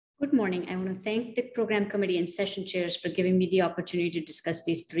Good morning. I want to thank the program committee and session chairs for giving me the opportunity to discuss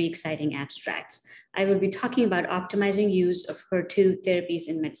these three exciting abstracts. I will be talking about optimizing use of HER2 therapies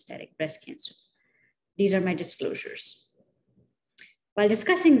in metastatic breast cancer. These are my disclosures. While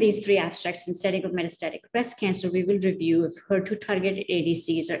discussing these three abstracts in setting of metastatic breast cancer, we will review if HER2-targeted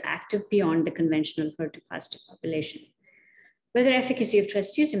ADCs are active beyond the conventional HER2-positive population, whether efficacy of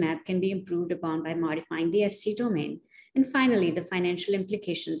trastuzumab can be improved upon by modifying the FC domain, and finally, the financial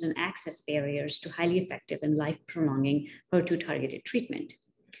implications and access barriers to highly effective and life-prolonging HER2-targeted treatment.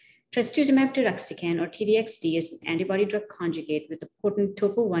 Trastuzumab deruxtecan, or TDXD, is an antibody-drug conjugate with a potent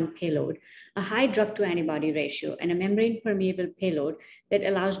topo-1 payload, a high drug-to-antibody ratio, and a membrane-permeable payload that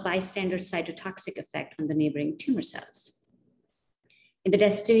allows bystander cytotoxic effect on the neighboring tumor cells. In the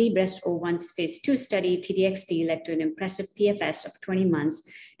DESTINY-Breast01 phase 2 study, TDXD led to an impressive PFS of 20 months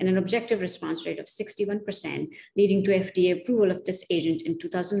and an objective response rate of 61%, leading to FDA approval of this agent in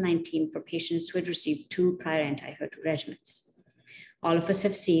 2019 for patients who had received 2 prior anti-HER2 regimens. All of us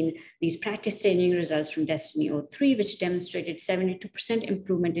have seen these practice-changing results from DESTINY-03, which demonstrated 72%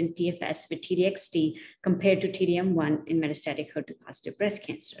 improvement in PFS with TDXD compared to TDM1 in metastatic HER2-positive breast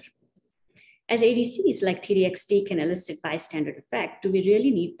cancer. As ADCs like TDXD can elicit bystander effect, do we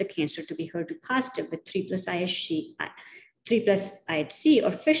really need the cancer to be HER2 positive with 3+ IHC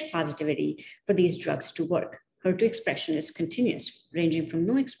or FISH positivity for these drugs to work? HER2 expression is continuous, ranging from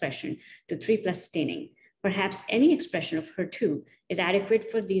no expression to 3+ staining. Perhaps any expression of HER2 is adequate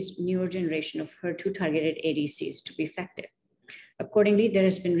for these newer generation of HER2-targeted ADCs to be effective. Accordingly, there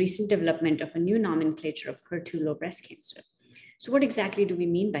has been recent development of a new nomenclature of HER2-low breast cancer. So what exactly do we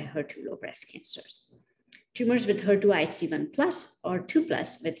mean by HER2-low breast cancers? Tumors with HER2 IHC1+ or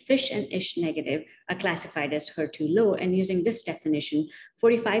 2+ with FISH and ISH negative are classified as HER2-low, and using this definition,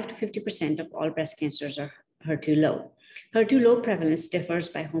 45 to 50% of all breast cancers are HER2-low. HER2-low prevalence differs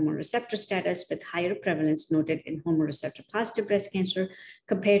by hormone receptor status, with higher prevalence noted in hormone receptor-positive breast cancer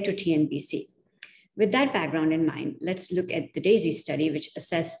compared to TNBC. With that background in mind, let's look at the DAISY study, which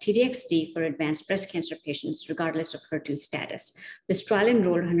assessed TDXD for advanced breast cancer patients regardless of HER2 status. This trial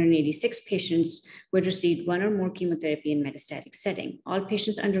enrolled 186 patients who had received 1 or more chemotherapy in metastatic setting. All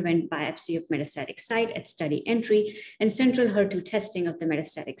patients underwent biopsy of metastatic site at study entry, and central HER2 testing of the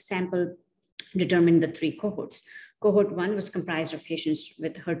metastatic sample determined the 3 cohorts. Cohort 1 was comprised of patients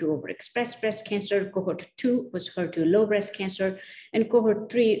with HER2 overexpressed breast cancer, cohort 2 was HER2 low breast cancer, and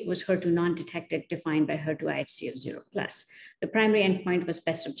cohort 3 was HER2 non-detected, defined by HER2 IHC of 0+. The primary endpoint was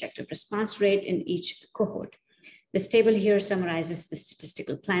best objective response rate in each cohort. This table here summarizes the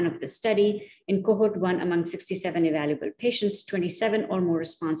statistical plan of the study. In cohort 1, among 67 evaluable patients, 27 or more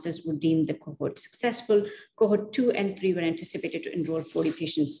responses were deemed the cohort successful. Cohort 2 and 3 were anticipated to enroll 40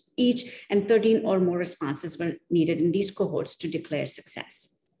 patients each, and 13 or more responses were needed in these cohorts to declare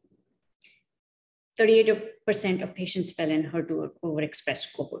success. 38% of patients fell in HER2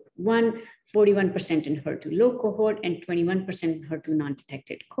 overexpressed cohort 1, 41% in HER2 low cohort, and 21% in HER2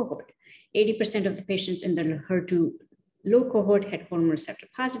 non-detected cohort. 80% of the patients in the HER2 low cohort had hormone receptor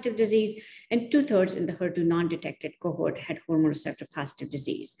positive disease, and 2/3 in the HER2 non-detected cohort had hormone receptor positive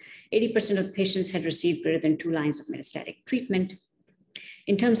disease. 80% of the patients had received greater than 2 lines of metastatic treatment.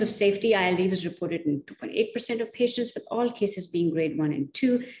 In terms of safety, ILD was reported in 2.8% of patients, with all cases being grade 1 and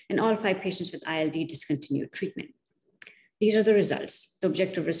 2, and all 5 patients with ILD discontinued treatment. These are the results. The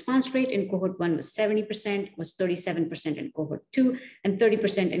objective response rate in cohort 1 was 70%, was 37% in cohort 2, and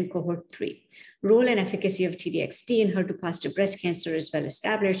 30% in cohort 3. Role and efficacy of TDXD in HER2-positive breast cancer is well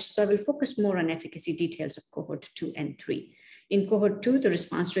established, so I will focus more on efficacy details of cohort 2 and 3. In cohort 2, the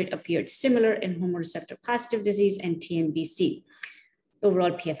response rate appeared similar in hormone receptor-positive disease and TNBC. The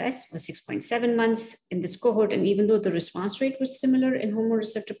overall PFS was 6.7 months in this cohort, and even though the response rate was similar in hormone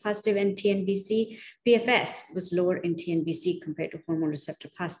receptor positive and TNBC, PFS was lower in TNBC compared to hormone receptor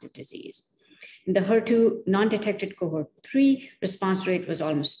positive disease. In the HER2 non-detected cohort 3, response rate was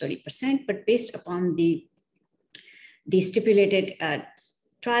almost 30%, but based upon the stipulated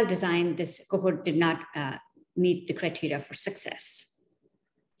trial design, this cohort did not meet the criteria for success.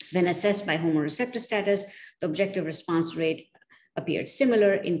 When assessed by hormone receptor status, the objective response rate appeared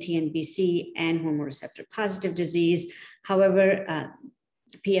similar in TNBC and hormone receptor positive disease. However,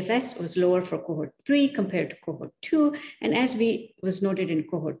 PFS was lower for cohort 3 compared to cohort 2. And as was noted in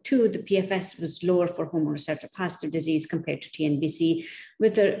cohort 2, the PFS was lower for hormone receptor positive disease compared to TNBC,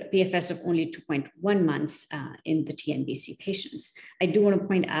 with a PFS of only 2.1 months in the TNBC patients. I do want to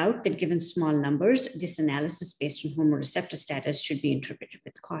point out that given small numbers, this analysis based on hormone receptor status should be interpreted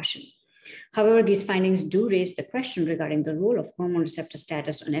with caution. However, these findings do raise the question regarding the role of hormone receptor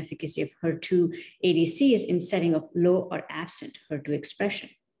status on efficacy of HER2 ADCs in setting of low or absent HER2 expression.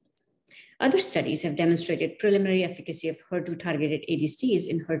 Other studies have demonstrated preliminary efficacy of HER2-targeted ADCs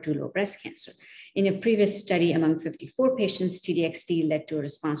in HER2-low breast cancer. In a previous study among 54 patients, T-DXd led to a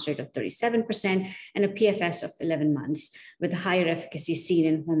response rate of 37% and a PFS of 11 months, with higher efficacy seen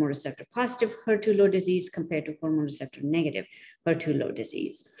in hormone receptor-positive HER2-low disease compared to hormone receptor-negative HER2-low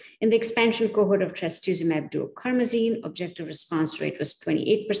disease. In the expansion cohort of trastuzumab duocarmazine, objective response rate was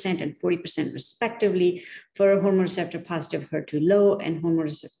 28% and 40% respectively for hormone receptor-positive HER2-low and hormone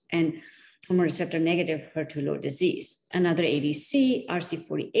receptor-negative HER2-low disease. Another ADC,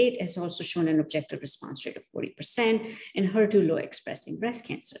 RC48, has also shown an objective response rate of 40% in HER2-low expressing breast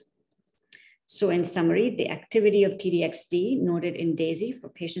cancer. So in summary, the activity of T-DXd noted in DAISY for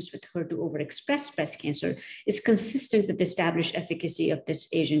patients with HER2 overexpressed breast cancer is consistent with the established efficacy of this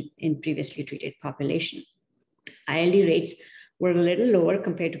agent in previously treated population. ILD rates were a little lower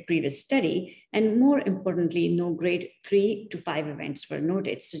compared to previous study, and more importantly, no grade 3 to 5 events were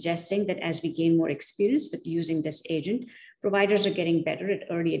noted, suggesting that as we gain more experience with using this agent, providers are getting better at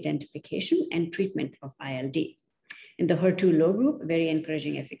early identification and treatment of ILD. In the HER2 low group, very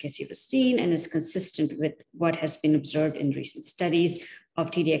encouraging efficacy was seen and is consistent with what has been observed in recent studies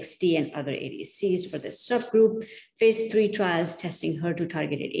of T-DXd and other ADCs for this subgroup. Phase 3 trials testing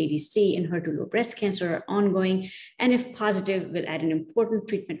HER2-targeted ADC in HER2-low breast cancer are ongoing, and if positive, will add an important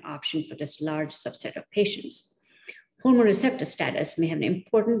treatment option for this large subset of patients. Hormone receptor status may have an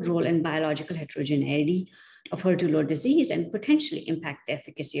important role in biological heterogeneity of HER2-low disease and potentially impact the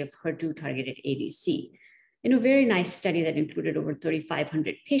efficacy of HER2-targeted ADC. In a very nice study that included over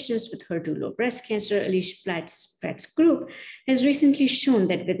 3,500 patients with HER2-low breast cancer, Alicia Pratt's group has recently shown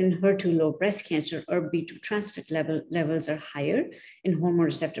that within HER2-low breast cancer, ERB2 transcript levels are higher in hormone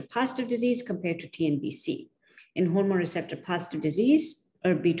receptor-positive disease compared to TNBC. In hormone receptor-positive disease,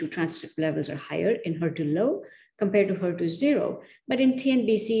 ERB2 transcript levels are higher in HER2-low compared to HER2-0, but in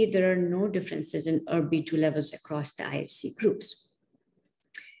TNBC, there are no differences in ERB2 levels across the IHC groups.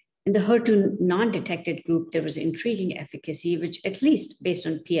 In the HER2 non-detected group, there was intriguing efficacy, which at least based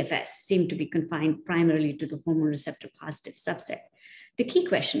on PFS, seemed to be confined primarily to the hormone receptor-positive subset. The key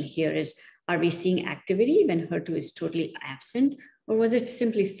question here is, are we seeing activity when HER2 is totally absent, or was it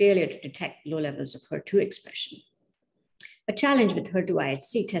simply failure to detect low levels of HER2 expression? A challenge with HER2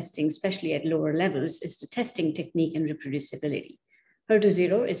 IHC testing, especially at lower levels, is the testing technique and reproducibility.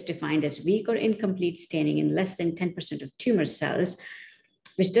 HER2-0 is defined as weak or incomplete staining in less than 10% of tumor cells,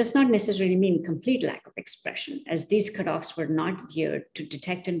 which does not necessarily mean complete lack of expression, as these cutoffs were not geared to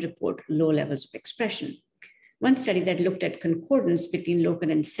detect and report low levels of expression. One study that looked at concordance between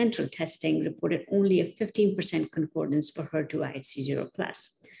local and central testing reported only a 15% concordance for HER2 IHC0+.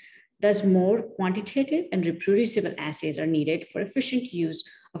 Thus, more quantitative and reproducible assays are needed for efficient use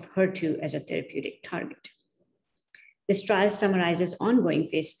of HER2 as a therapeutic target. This trial summarizes ongoing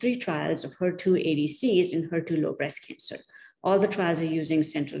phase 3 trials of HER2 ADCs in HER2-low breast cancer. All the trials are using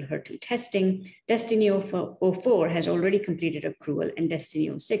central HER2 testing. Destiny 04 has already completed accrual, and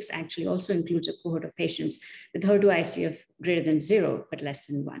Destiny 06 actually also includes a cohort of patients with HER2 IHC of greater than 0, but less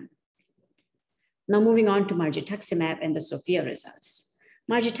than 1. Now moving on to margetuximab and the SOPHIA results.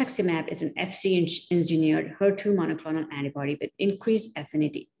 Margetuximab is an Fc-engineered HER2 monoclonal antibody with increased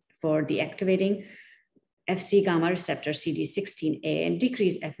affinity for the activating Fc gamma receptor CD16A and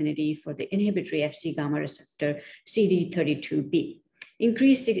decreased affinity for the inhibitory Fc gamma receptor CD32B.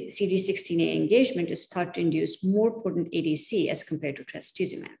 Increased CD16A engagement is thought to induce more potent ADC as compared to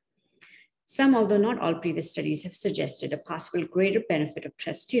trastuzumab. Some, although not all, previous studies have suggested a possible greater benefit of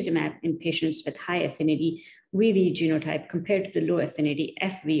trastuzumab in patients with high affinity VV genotype compared to the low affinity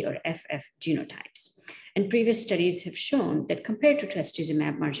FV or FF genotypes. And previous studies have shown that compared to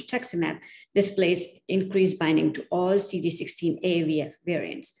trastuzumab, margetuximab displays increased binding to all CD16A VF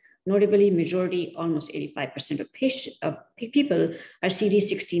variants. Notably, majority, almost 85% of people are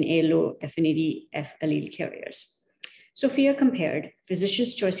CD16A low affinity F allele carriers. SOPHIA compared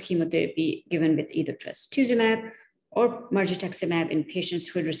physician's choice chemotherapy given with either trastuzumab or margetuximab in patients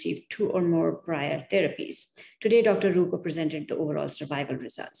who had received 2 or more prior therapies. Today, Dr. Rupa presented the overall survival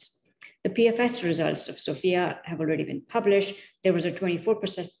results. The PFS results of SOPHIA have already been published. There was a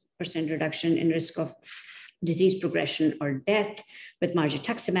 24% reduction in risk of disease progression or death with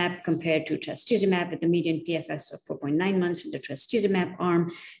margetuximab compared to trastuzumab, with a median PFS of 4.9 months in the trastuzumab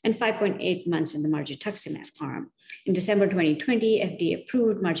arm and 5.8 months in the margetuximab arm. In December 2020, FDA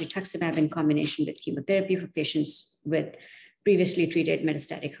approved margetuximab in combination with chemotherapy for patients with previously treated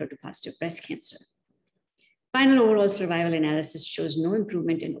metastatic HER2-positive breast cancer. Final overall survival analysis shows no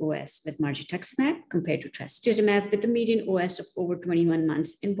improvement in OS with margetuximab compared to trastuzumab, with a median OS of over 21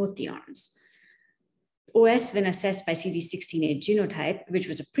 months in both the arms. OS, when assessed by CD16A genotype, which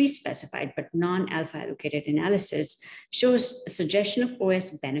was a pre-specified but non-alpha allocated analysis, shows a suggestion of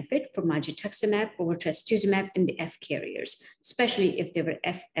OS benefit for margetuximab over trastuzumab in the F carriers, especially if they were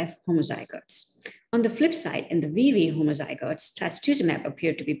FF homozygotes. On the flip side, in the VV homozygotes, trastuzumab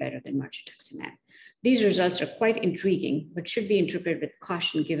appeared to be better than margetuximab. These results are quite intriguing, but should be interpreted with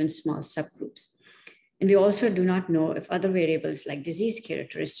caution given small subgroups. And we also do not know if other variables like disease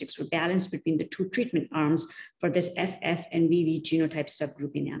characteristics were balanced between the two treatment arms for this FF and VV genotype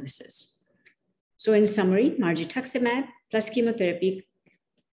subgroup analysis. So in summary, margetuximab plus chemotherapy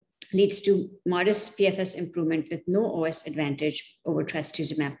leads to modest PFS improvement with no OS advantage over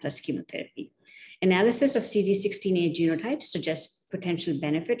trastuzumab plus chemotherapy. Analysis of CD16A genotypes suggests potential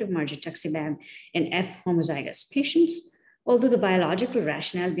benefit of margetuximab in F homozygous patients, although the biological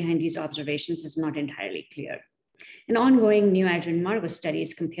rationale behind these observations is not entirely clear. An ongoing neoadjuvant MARGO study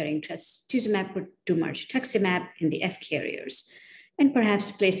is comparing trastuzumab to margetuximab in the F carriers, and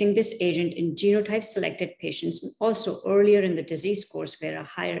perhaps placing this agent in genotype-selected patients and also earlier in the disease course where a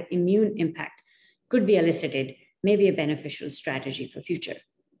higher immune impact could be elicited may be a beneficial strategy for future.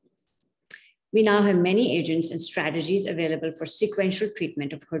 We now have many agents and strategies available for sequential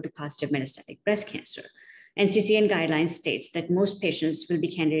treatment of HER2-positive metastatic breast cancer. NCCN guidelines states that most patients will be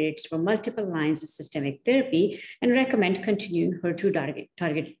candidates for multiple lines of systemic therapy and recommend continuing HER2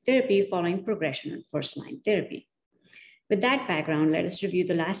 targeted therapy following progression on first-line therapy. With that background, let us review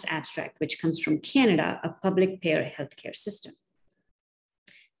the last abstract, which comes from Canada, a public payer healthcare system.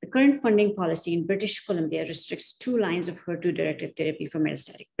 The current funding policy in British Columbia restricts 2 lines of HER2-directed therapy for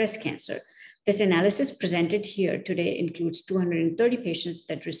metastatic breast cancer. This analysis presented here today includes 230 patients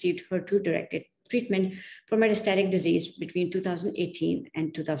that received HER2-directed treatment for metastatic disease between 2018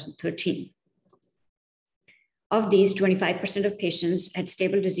 and 2013. Of these, 25% of patients had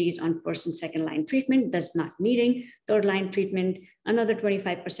stable disease on first and second line treatment, thus not needing third line treatment. Another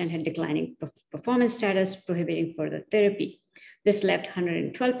 25% had declining performance status, prohibiting further therapy. This left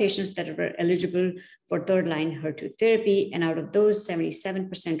 112 patients that were eligible for third line HER2 therapy, and out of those,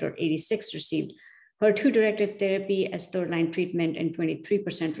 77% or 86 received HER2-directed therapy as third-line treatment, and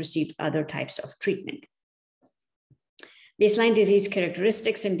 23% received other types of treatment. Baseline disease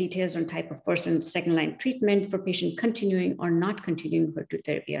characteristics and details on type of first and second-line treatment for patient continuing or not continuing HER2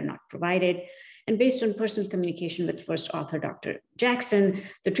 therapy are not provided. And based on personal communication with first author, Dr. Jackson,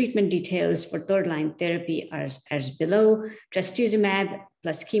 the treatment details for third-line therapy are as below: trastuzumab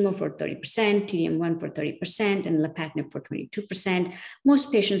plus chemo for 30%, TDM1 for 30%, and lapatinib for 22%.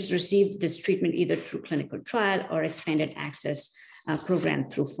 Most patients received this treatment either through clinical trial or expanded access program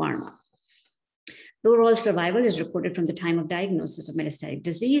through pharma. The overall survival is reported from the time of diagnosis of metastatic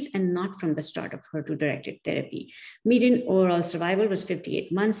disease and not from the start of HER2-directed therapy. Median overall survival was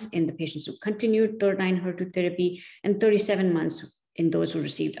 58 months in the patients who continued third-line HER2 therapy and 37 months in those who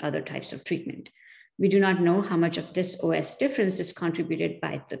received other types of treatment. We do not know how much of this OS difference is contributed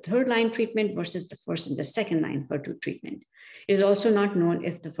by the third-line treatment versus the first and the second-line HER2 treatment. It is also not known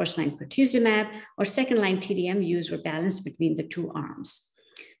if the first-line pertuzumab or second-line TDM use were balanced between the two arms.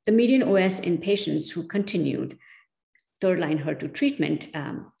 The median OS in patients who continued third-line HER2 treatment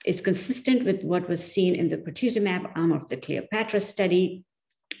is consistent with what was seen in the pertuzumab arm of the Cleopatra study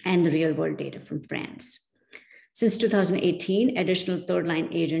and the real-world data from France. Since 2018, additional third-line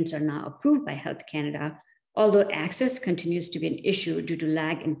agents are now approved by Health Canada, although access continues to be an issue due to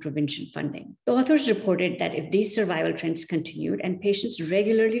lag in provincial funding. The authors reported that if these survival trends continued and patients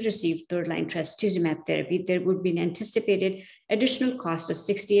regularly received third-line trastuzumab therapy, there would be an anticipated additional cost of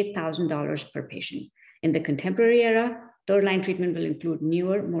 $68,000 per patient. In the contemporary era, third-line treatment will include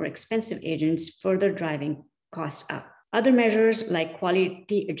newer, more expensive agents, further driving costs up. Other measures like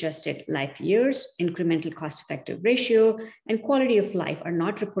quality-adjusted life years, incremental cost-effective ratio, and quality of life are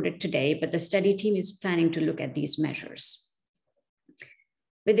not reported today, but the study team is planning to look at these measures.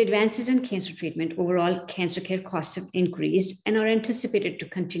 With advances in cancer treatment, overall cancer care costs have increased and are anticipated to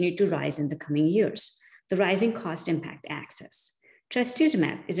continue to rise in the coming years. The rising costs impact access.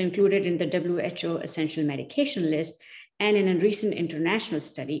 Trastuzumab is included in the WHO essential medication list, and in a recent international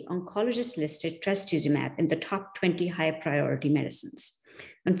study, oncologists listed trastuzumab in the top 20 high priority medicines.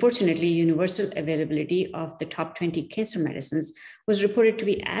 Unfortunately, universal availability of the top 20 cancer medicines was reported to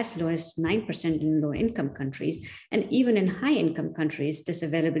be as low as 9% in low-income countries, and even in high-income countries, this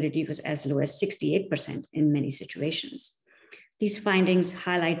availability was as low as 68% in many situations. These findings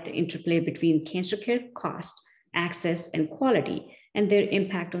highlight the interplay between cancer care cost, access, and quality, and their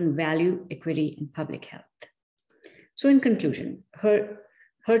impact on value, equity, and public health. So in conclusion,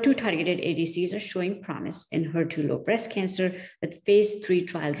 HER2-targeted ADCs are showing promise in HER2-low breast cancer with phase 3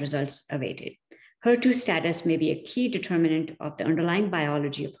 trial results awaited. HER2 status may be a key determinant of the underlying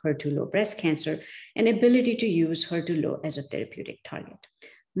biology of HER2 low breast cancer and ability to use HER2 low as a therapeutic target.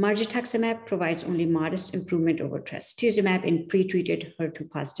 Margetuximab provides only modest improvement over trastuzumab in pretreated HER2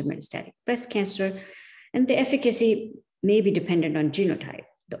 positive metastatic breast cancer, and the efficacy may be dependent on genotype.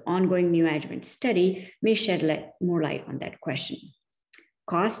 The ongoing neoadjuvant study may shed more light on that question.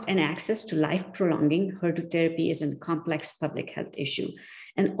 Cost and access to life-prolonging HER2 therapy is a complex public health issue.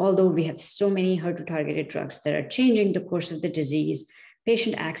 And although we have so many HER2-targeted drugs that are changing the course of the disease,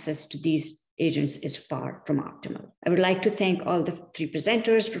 patient access to these agents is far from optimal. I would like to thank all the three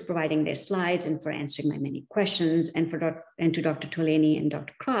presenters for providing their slides and for answering my many questions, and to Dr. Tolani and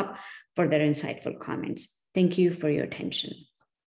Dr. Kropp for their insightful comments. Thank you for your attention.